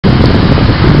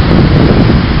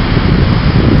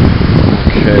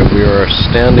We are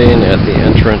standing at the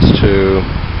entrance to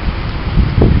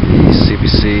the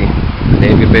CBC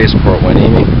Navy Base, Port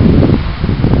Hueneme.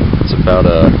 It's about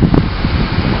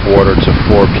 3:45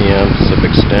 p.m.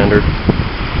 Pacific Standard.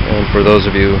 And for those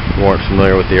of you who aren't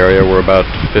familiar with the area, we're about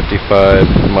 55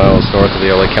 miles north of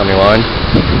the LA County line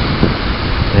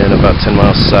and about 10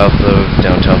 miles south of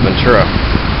downtown Ventura.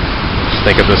 Just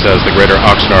think of this as the greater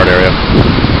Oxnard area.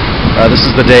 This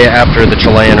is the day after the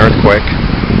Chilean earthquake,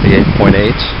 the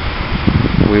 8.8.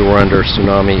 We were under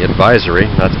tsunami advisory,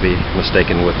 not to be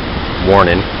mistaken with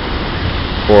warning,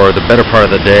 for the better part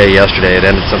of the day yesterday. It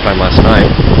ended sometime last night.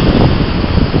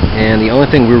 And the only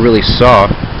thing we really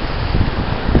saw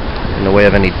in the way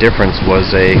of any difference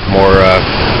was a more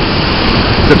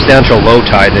substantial low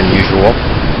tide than usual.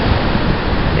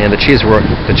 And the seas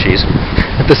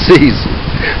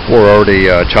were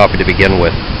already choppy to begin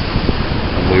with.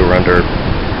 We were under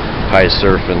high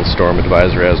surf and storm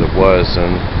advisory as it was,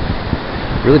 and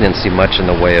really didn't see much in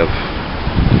the way of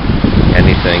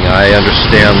anything. I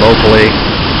understand locally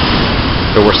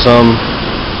there were some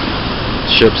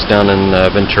ships down in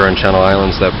Ventura and Channel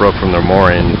Islands that broke from their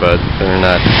mooring, but they're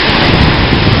not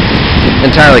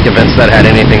entirely convinced that had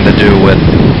anything to do with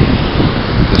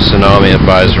the tsunami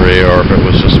advisory, or if it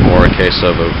was just more a case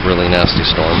of a really nasty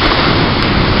storm.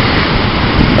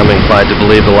 I'm inclined to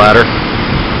believe the latter.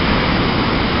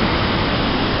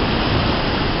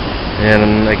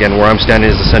 And again, where I'm standing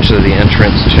is essentially the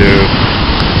entrance to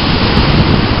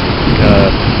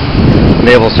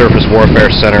Naval Surface Warfare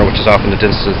Center, which is off in the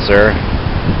distance there.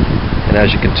 And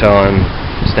as you can tell, I'm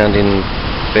standing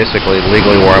basically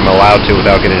legally where I'm allowed to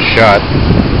without getting shot.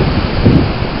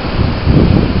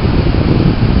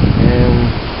 And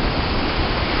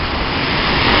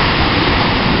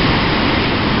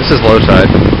this is low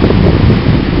tide.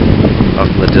 Off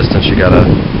in the distance, you got a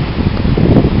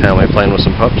family playing with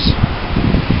some pups.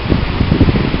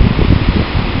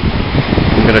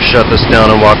 I'm going to shut this down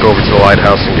and walk over to the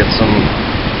lighthouse and get some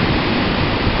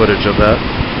footage of that,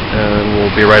 and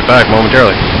we'll be right back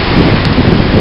momentarily.